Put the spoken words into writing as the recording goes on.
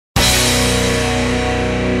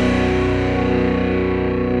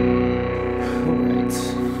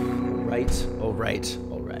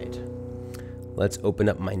let's open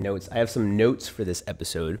up my notes. I have some notes for this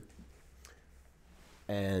episode,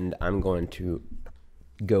 and I'm going to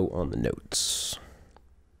go on the notes.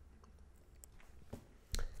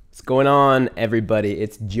 What's going on, everybody?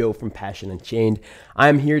 It's Joe from Passion Unchained.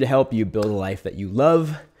 I'm here to help you build a life that you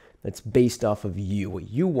love, that's based off of you, what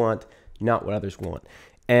you want, not what others want.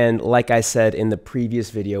 And like I said in the previous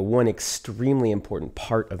video, one extremely important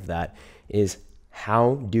part of that is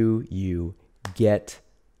how do you get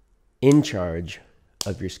in charge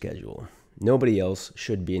of your schedule. Nobody else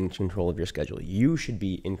should be in control of your schedule. You should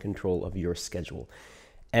be in control of your schedule.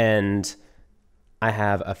 And I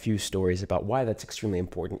have a few stories about why that's extremely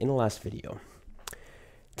important in the last video.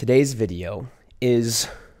 Today's video is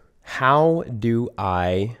how do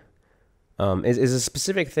I, is a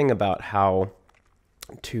specific thing about how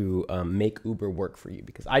to make Uber work for you,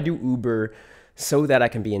 because I do Uber so that I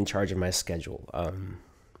can be in charge of my schedule.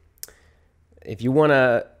 If you want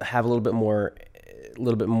to have a little bit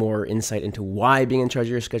more insight into why being in charge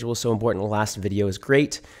of your schedule is so important, the last video is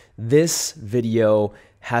great. This video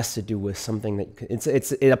has to do with something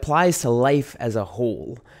that it applies to life as a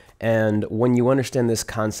whole. And when you understand this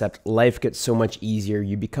concept, life gets so much easier.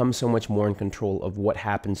 You become so much more in control of what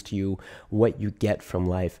happens to you, what you get from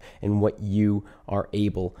life, and what you are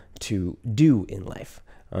able to do in life.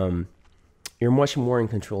 You're much more in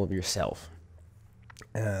control of yourself.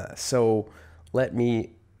 So let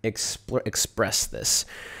me express this.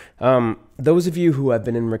 Those of you who have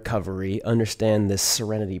been in recovery understand this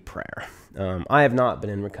serenity prayer. I have not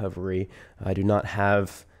been in recovery. I do not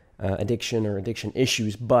have addiction or addiction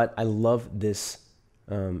issues, but I love this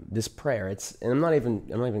this prayer. And I'm not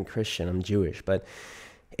even Christian. I'm Jewish, but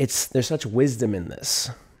there's such wisdom in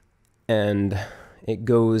this, and it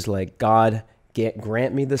goes like, God,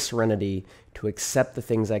 grant me the serenity to accept the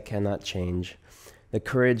things I cannot change, the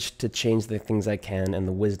courage to change the things I can, and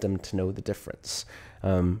the wisdom to know the difference.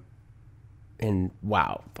 And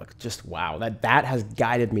wow, just wow, that has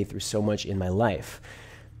guided me through so much in my life.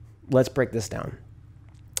 Let's break this down.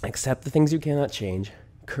 Accept the things you cannot change,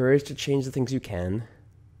 courage to change the things you can,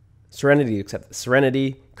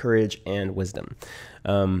 serenity, courage, and wisdom.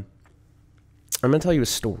 I'm going to tell you a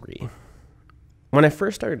story. When I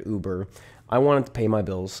first started Uber, I wanted to pay my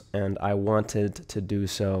bills, and I wanted to do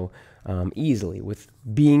so easily, with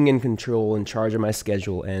being in control, in charge of my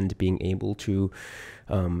schedule, and being able to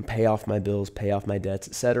pay off my bills, pay off my debts,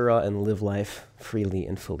 etc., and live life freely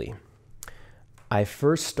and fully. I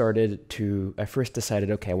first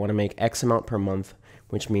decided, okay, I want to make X amount per month,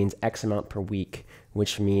 which means X amount per week,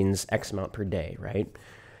 which means X amount per day, right?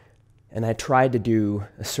 And I tried to do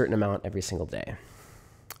a certain amount every single day.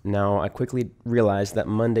 Now, I quickly realized that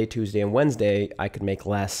Monday, Tuesday, and Wednesday, I could make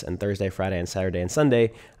less, and Thursday, Friday, and Saturday, and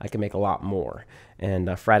Sunday, I could make a lot more.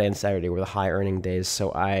 And Friday and Saturday were the high earning days,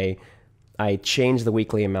 so I changed the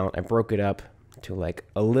weekly amount. I broke it up to like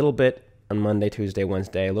a little bit on Monday, Tuesday,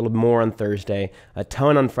 Wednesday, a little more on Thursday, a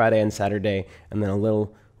ton on Friday and Saturday, and then a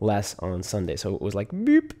little less on Sunday. So it was like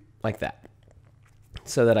beep, like that,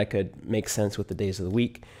 so that I could make sense with the days of the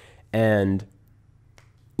week. And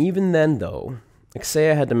even then, though, like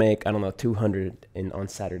say I had to make, I don't know, 200 on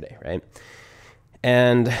Saturday, right?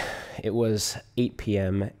 And it was 8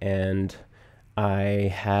 p.m. and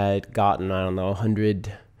I had gotten, I don't know,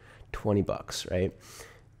 120 bucks, right?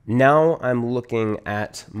 Now I'm looking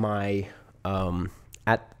at my,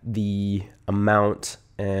 at the amount,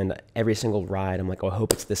 and every single ride, I'm like, oh, I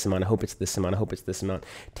hope it's this amount, I hope it's this amount, I hope it's this amount,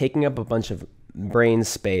 taking up a bunch of brain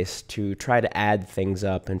space to try to add things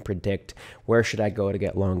up and predict where should I go to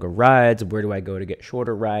get longer rides, where do I go to get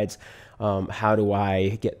shorter rides, how do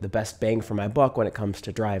I get the best bang for my buck when it comes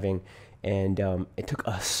to driving. And it took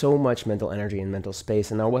so much mental energy and mental space,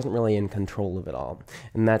 and I wasn't really in control of it all.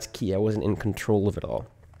 And that's key. I wasn't in control of it all.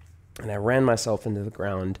 And I ran myself into the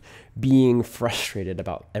ground being frustrated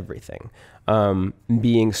about everything,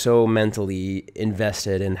 being so mentally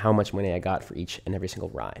invested in how much money I got for each and every single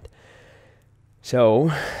ride. So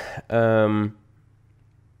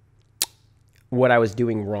what I was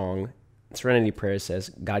doing wrong, Serenity Prayer says,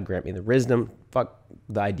 God grant me the wisdom. Fuck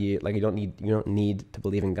the idea, like you don't need to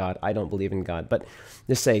believe in God. I don't believe in God, but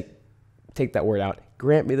just say, take that word out.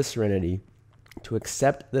 Grant me the serenity to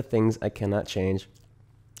accept the things I cannot change,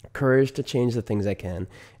 courage to change the things I can,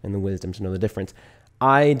 and the wisdom to know the difference.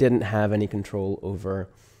 I didn't have any control over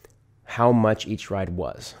how much each ride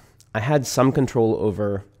was. I had control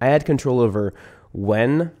over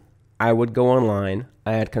when I would go online.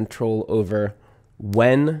 I had control over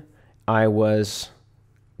when I was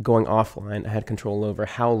going offline. I had control over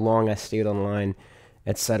how long I stayed online,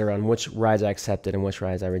 etc., on which rides I accepted and which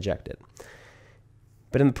rides I rejected.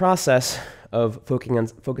 But in the process of focusing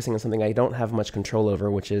on something I don't have much control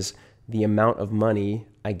over, which is the amount of money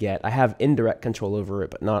I get, I have indirect control over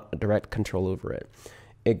it, but not direct control over it.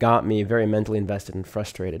 It got me very mentally invested and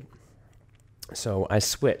frustrated. So I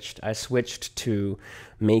switched. I switched to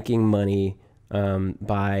making money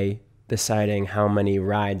by deciding how many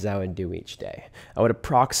rides I would do each day. I would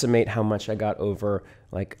approximate how much I got over,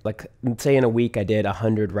 like say in a week I did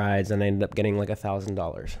 100 rides and I ended up getting like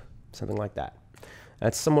 $1,000, something like that.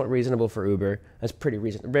 That's somewhat reasonable for Uber. That's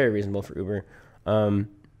very reasonable for Uber.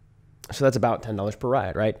 So that's about $10 per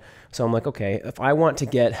ride, right? So I'm like, okay, if I want to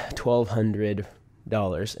get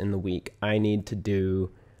 $1,200 in the week, I need to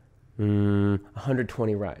do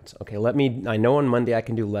 120 rides. Okay, I know on Monday I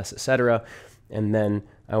can do less, etc. And then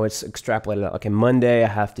I would extrapolate it out. Okay, Monday I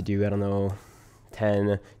have to do, I don't know,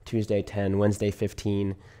 10, Tuesday 10, Wednesday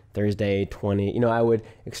 15, Thursday 20. You know, I would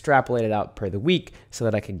extrapolate it out per the week so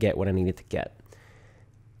that I could get what I needed to get.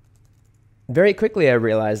 Very quickly I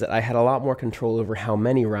realized that I had a lot more control over how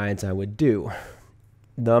many rides I would do.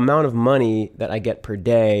 The amount of money that I get per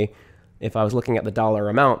day, if I was looking at the dollar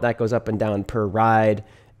amount, that goes up and down per ride.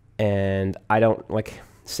 And I don't, like,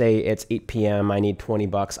 say it's 8 p.m., I need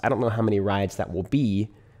 $20. I don't know how many rides that will be.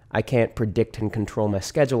 I can't predict and control my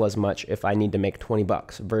schedule as much if I need to make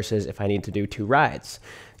 $20 versus if I need to do 2 rides.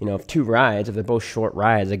 You know, if 2 rides, if they're both short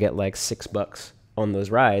rides, I get like $6 on those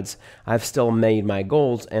rides. I've still made my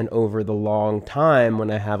goals, and over the long time,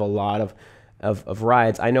 when I have a lot of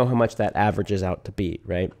rides, I know how much that averages out to be,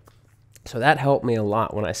 right? So that helped me a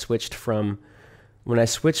lot when I switched from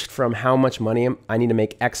how much money I need to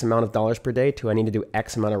make X amount of dollars per day to I need to do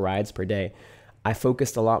X amount of rides per day. I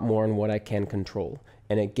focused a lot more on what I can control,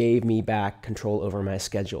 and it gave me back control over my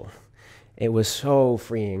schedule. It was so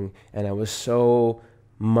freeing, and I was so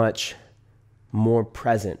much more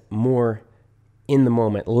present, more in the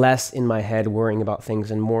moment, less in my head worrying about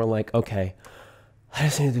things, and more like, okay, I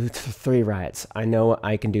just need to do 3 rides. I know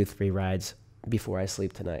I can do 3 rides before I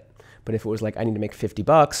sleep tonight. But if it was like I need to make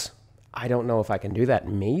 $50, I don't know if I can do that.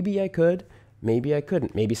 Maybe I could, maybe I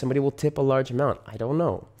couldn't. Maybe somebody will tip a large amount. I don't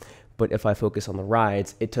know. But if I focus on the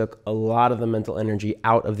rides, it took a lot of the mental energy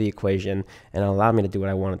out of the equation and allowed me to do what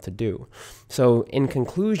I wanted to do. So in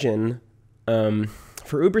conclusion,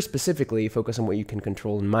 for Uber specifically, focus on what you can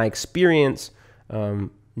control. In my experience,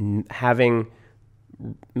 having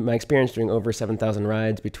my experience doing over 7,000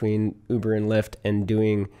 rides between Uber and Lyft and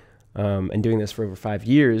doing this for over 5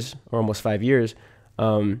 years, or almost 5 years,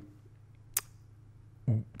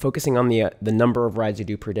 focusing on the number of rides you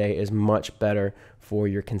do per day is much better for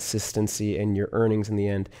your consistency and your earnings in the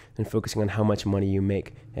end than focusing on how much money you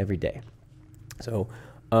make every day. So,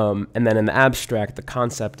 and then in the abstract, the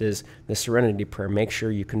concept is the serenity prayer. Make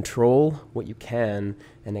sure you control what you can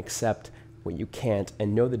and accept what you can't,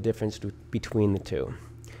 and know the difference between the two.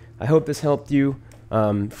 I hope this helped you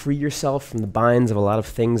free yourself from the binds of a lot of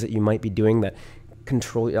things that you might be doing that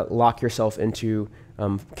lock yourself into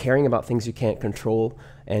caring about things you can't control.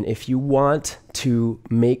 And if you want to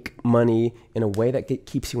make money in a way that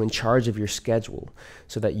keeps you in charge of your schedule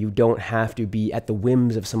so that you don't have to be at the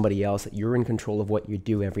whims of somebody else, that you're in control of what you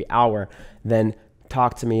do every hour, then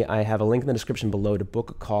talk to me. I have a link in the description below to book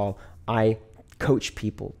a call. I coach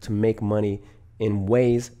people to make money in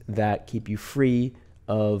ways that keep you free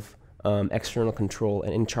of external control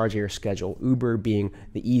and in charge of your schedule. Uber being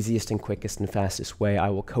the easiest and quickest and fastest way. I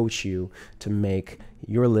will coach you to make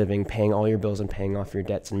your living, paying all your bills and paying off your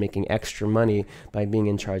debts and making extra money by being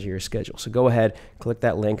in charge of your schedule. So go ahead, click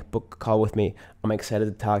that link, book a call with me. I'm excited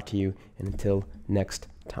to talk to you, and until next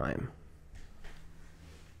time.